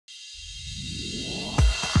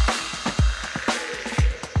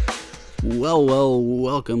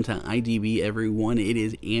Welcome to IDB everyone. It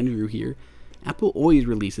is Andrew here. Apple always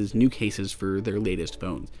releases new cases for their latest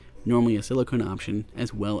phones, normally a silicone option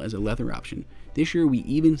as well as a leather option. This year we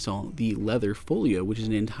even saw the leather folio, which is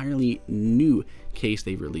an entirely new case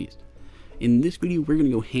they've released. In this video we're going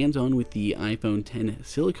to go hands-on with the iPhone X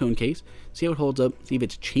silicone case, see how it holds up, see if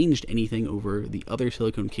it's changed anything over the other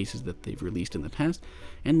silicone cases that they've released in the past,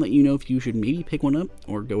 and let you know if you should maybe pick one up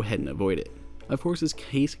or go ahead and avoid it. Of course, this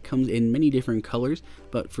case comes in many different colors,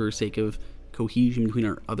 but for sake of cohesion between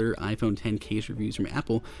our other iPhone X case reviews from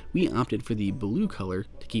Apple, we opted for the blue color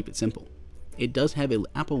to keep it simple. It does have an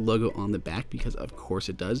Apple logo on the back because of course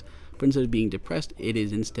it does, but instead of being depressed, it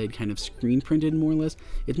is instead kind of screen printed more or less.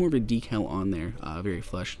 It's more of a decal on there, a very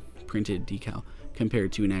flush printed decal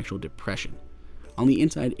compared to an actual depression. On the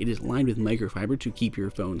inside, it is lined with microfiber to keep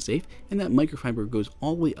your phone safe, and that microfiber goes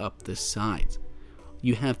all the way up the sides.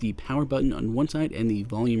 You have the power button on one side and the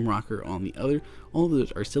volume rocker on the other. All of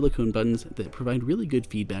those are silicone buttons that provide really good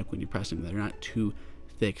feedback when you press them. They're not too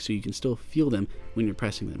thick, so you can still feel them when you're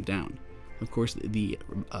pressing them down. Of course, the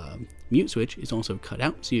mute switch is also cut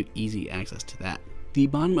out, so you have easy access to that. The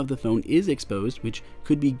bottom of the phone is exposed, which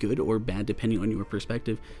could be good or bad depending on your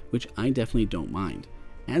perspective, which I definitely don't mind.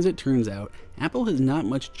 As it turns out, Apple has not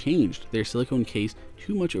much changed their silicone case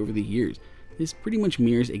too much over the years. This pretty much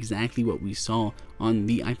mirrors exactly what we saw on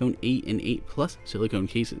the iPhone 8 and 8 Plus silicone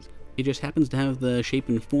cases. It just happens to have the shape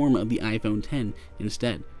and form of the iPhone X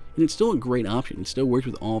instead. And it's still a great option. It still works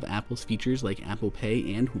with all of Apple's features like Apple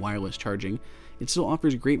Pay and wireless charging. It still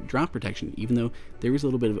offers great drop protection, even though there is a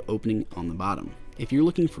little bit of opening on the bottom. If you're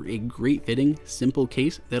looking for a great fitting, simple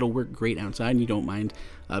case that'll work great outside and you don't mind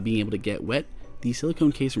being able to get wet, the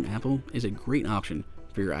silicone case from Apple is a great option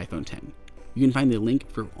for your iPhone X. You can find the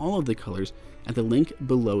link for all of the colors at the link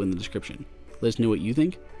below in the description. Let us know what you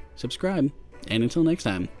think, subscribe, and until next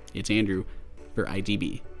time, it's Andrew for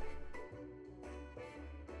IDB.